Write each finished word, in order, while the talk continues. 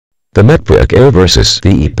The MacBook Air versus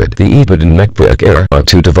the iPad. The iPad and MacBook Air are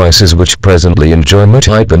two devices which presently enjoy much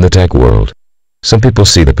hype in the tech world. Some people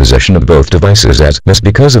see the possession of both devices as must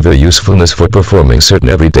because of their usefulness for performing certain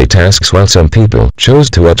everyday tasks, while some people chose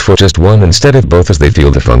to opt for just one instead of both as they feel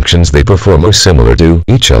the functions they perform are similar to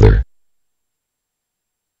each other.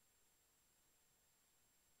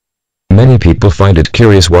 Many people find it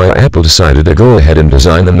curious why Apple decided to go ahead and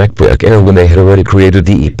design the MacBook Air when they had already created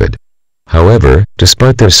the iPad. However,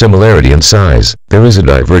 despite their similarity in size, there is a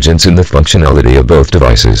divergence in the functionality of both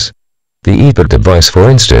devices. The iPad device, for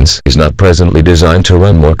instance, is not presently designed to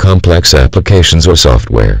run more complex applications or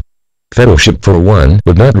software. Photoshop, for one,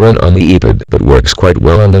 would not run on the iPad but works quite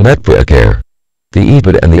well on the MacBook Air. The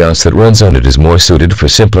iPad and the OS that runs on it is more suited for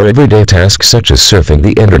simpler everyday tasks such as surfing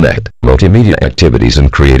the internet, multimedia activities and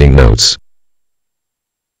creating notes.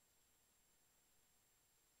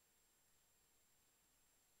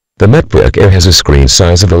 The MacBook Air has a screen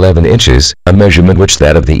size of 11 inches, a measurement which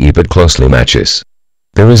that of the iPad closely matches.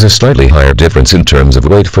 There is a slightly higher difference in terms of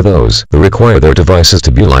weight for those who require their devices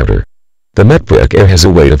to be lighter. The MacBook Air has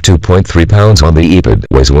a weight of 2.3 pounds while the iPad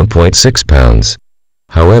weighs 1.6 pounds.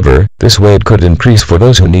 However, this weight could increase for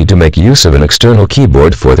those who need to make use of an external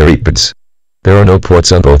keyboard for their iPads. There are no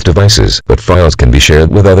ports on both devices, but files can be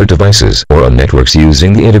shared with other devices or on networks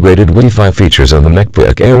using the integrated Wi-Fi features on the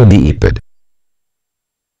MacBook Air and the iPad.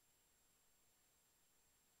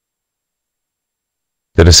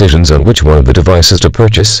 The decisions on which one of the devices to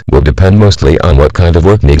purchase will depend mostly on what kind of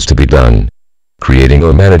work needs to be done. Creating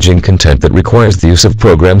or managing content that requires the use of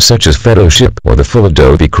programs such as Photoshop or the full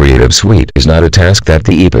Adobe Creative Suite is not a task that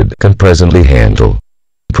the iPad can presently handle.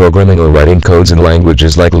 Programming or writing codes in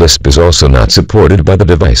languages like Lisp is also not supported by the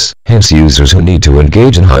device, hence users who need to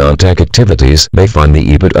engage in high-on-tech activities may find the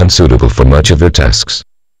iPad unsuitable for much of their tasks.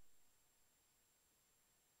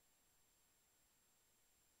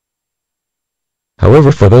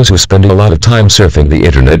 However, for those who spend a lot of time surfing the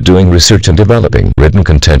internet doing research and developing written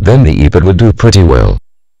content, then the iPad would do pretty well.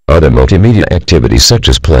 Other multimedia activities such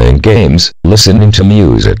as playing games, listening to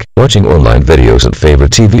music, watching online videos and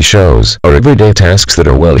favorite TV shows are everyday tasks that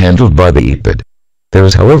are well handled by the iPad. There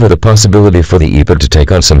is, however, the possibility for the iPad to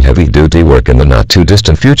take on some heavy-duty work in the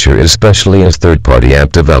not-too-distant future, especially as third-party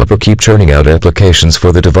app developers keep churning out applications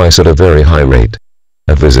for the device at a very high rate.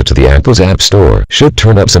 A visit to the Apple's App Store should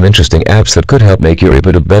turn up some interesting apps that could help make your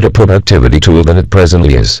iPad a better productivity tool than it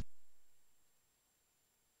presently is.